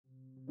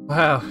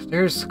Wow,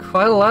 there's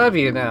quite a lot of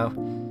you now.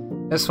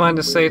 I just wanted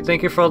to say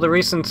thank you for all the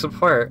recent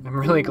support. I'm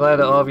really glad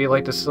that all of you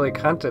like the silly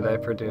content I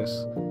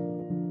produce.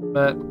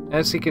 But,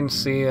 as you can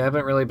see, I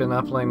haven't really been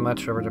uploading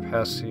much over the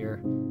past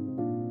year.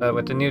 But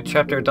with the new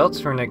chapter Adult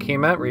Swim that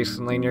came out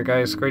recently and your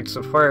guys' great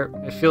support,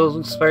 I feel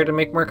inspired to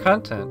make more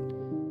content.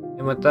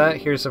 And with that,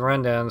 here's a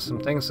rundown of some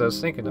things I was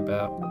thinking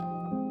about.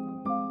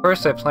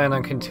 First, I plan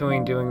on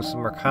continuing doing some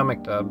more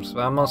comic dubs,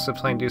 but I'm also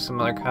planning to do some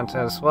other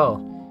content as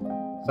well,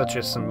 such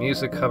as some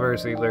music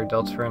covers, either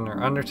Adult Swim or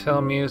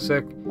Undertale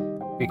music.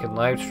 We can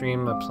live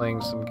stream of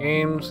playing some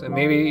games, and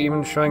maybe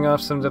even showing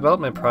off some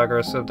development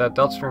progress of that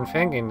Adult Swim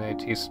fan game that I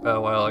teased about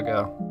a while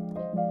ago.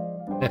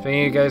 And if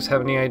any of you guys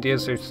have any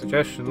ideas or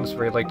suggestions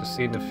for you'd like to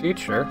see in the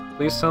future,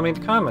 please tell me in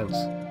the comments.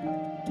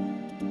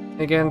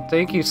 Again,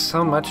 thank you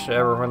so much to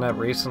everyone that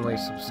recently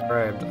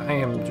subscribed. I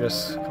am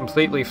just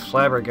completely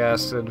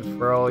flabbergasted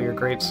for all your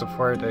great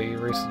support that you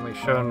recently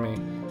shown me.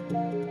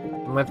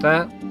 And with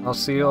that, I'll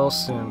see you all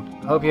soon.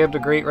 I hope you have a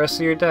great rest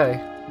of your day.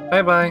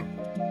 Bye bye!